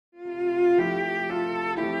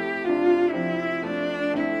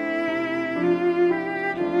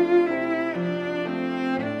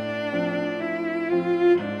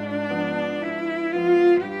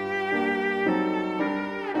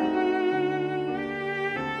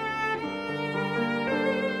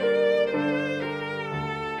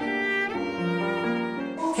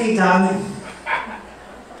Hey, darling.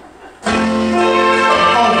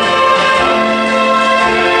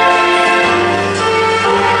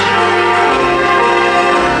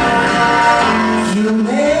 You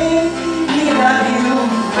made me love you.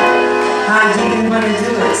 I didn't want to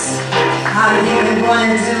do it. I didn't want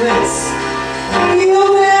to do it. You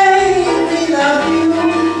made me love you.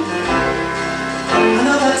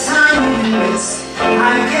 Another time you do it. I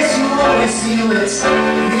guess you always do it.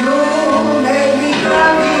 You make me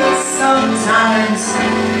love you sometimes.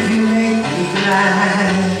 You make me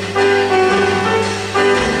glad.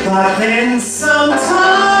 But then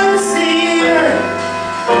sometimes, dear,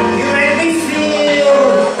 you make me feel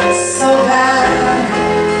so bad.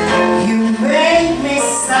 You make me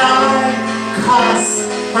sigh, 'cause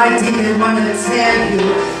I didn't want to tell you.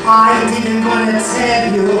 I didn't want to tell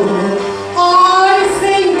you. I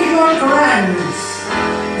think you're grand.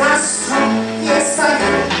 That's true. Yes, I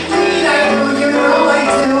do. You know I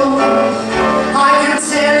do. I can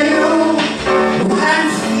tell you I'm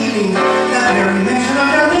feeling the very mention of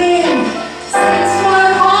your name. Sets my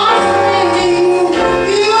heart ringing.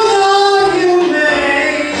 You know you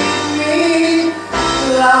make me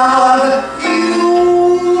love you.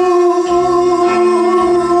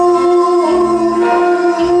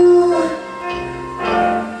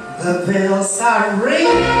 The bells are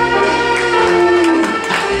ringing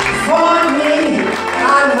for me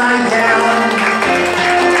on my gown.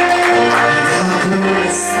 The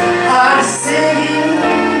birds are singing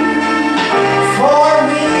for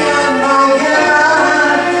me on my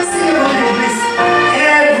gown. Sing along with me, please.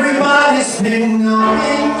 Everybody's been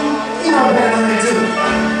going, you know better than I do,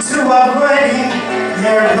 to a wedding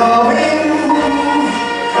they're going,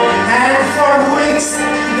 and for weeks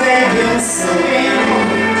they've been singing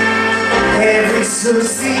every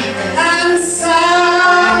Susie and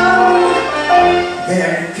Sam.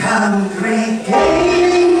 They're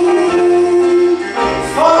congregating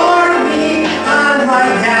for me on my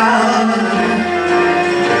gown.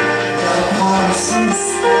 The parson's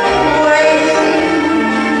waiting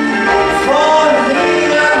for me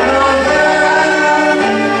on my gown.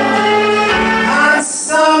 And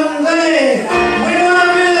someday when I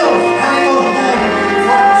will hang on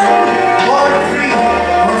for 2 or 3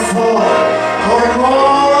 or 4 or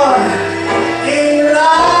more in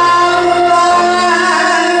love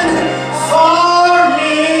land for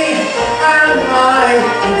me and my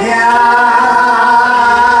gown.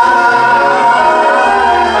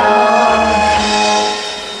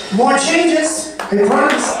 More changes, I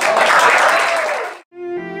promise.